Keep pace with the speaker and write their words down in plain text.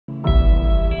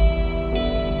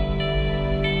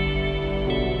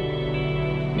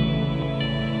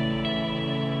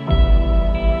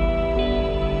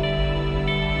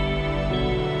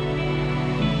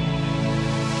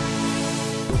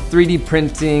3D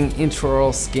printing,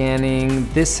 intraoral scanning,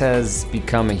 this has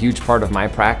become a huge part of my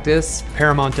practice.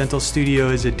 Paramount Dental Studio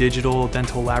is a digital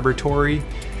dental laboratory.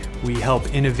 We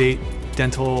help innovate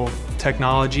dental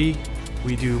technology.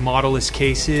 We do model-less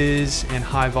cases and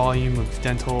high volume of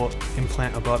dental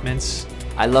implant abutments.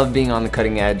 I love being on the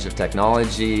cutting edge of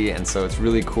technology, and so it's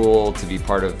really cool to be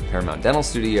part of Paramount Dental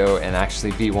Studio and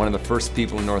actually be one of the first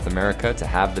people in North America to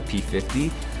have the P50.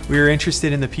 We were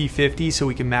interested in the P50 so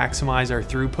we can maximize our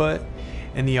throughput,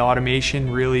 and the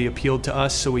automation really appealed to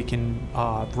us so we can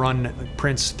run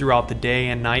prints throughout the day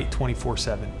and night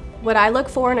 24/7. What I look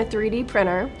for in a 3D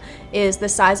printer is the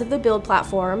size of the build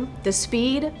platform, the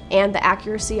speed, and the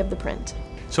accuracy of the print.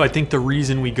 So I think the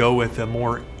reason we go with a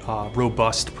more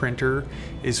robust printer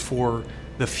is for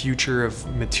the future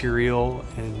of material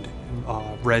and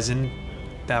resin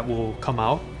that will come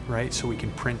out, right? So we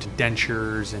can print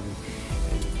dentures and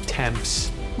temps.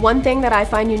 One thing that I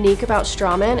find unique about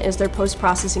Straumann is their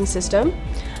post-processing system.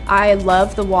 I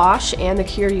love the wash and the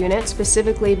cure unit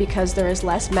specifically because there is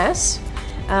less mess.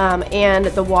 And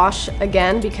the wash,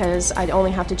 again, because I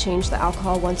only have to change the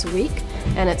alcohol once a week,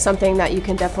 and it's something that you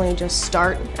can definitely just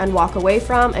start and walk away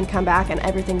from and come back and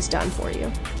everything's done for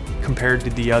you. Compared to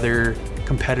the other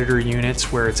competitor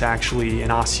units where it's actually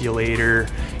an oscillator,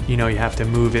 you know, you have to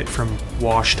move it from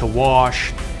wash to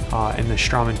wash, and the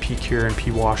Straumann P-Cure and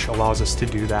P-Wash allows us to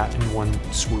do that in one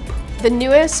swoop. The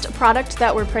newest product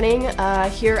that we're printing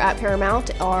here at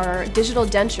Paramount are digital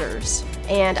dentures,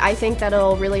 and I think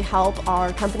that'll really help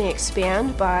our company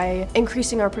expand by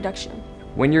increasing our production.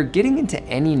 When you're getting into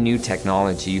any new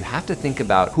technology, you have to think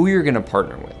about who you're going to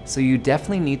partner with. So you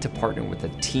definitely need to partner with a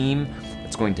team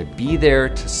that's going to be there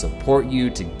to support you,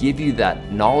 to give you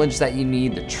that knowledge that you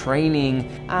need, the training.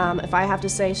 If I have to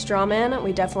say Straumann,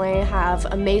 we definitely have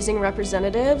amazing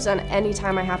representatives, and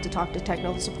anytime I have to talk to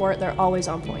technical support, they're always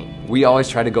on point. We always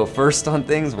try to go first on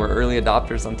things. We're early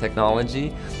adopters on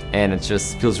technology, and it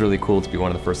just feels really cool to be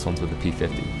one of the first ones with the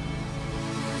P50.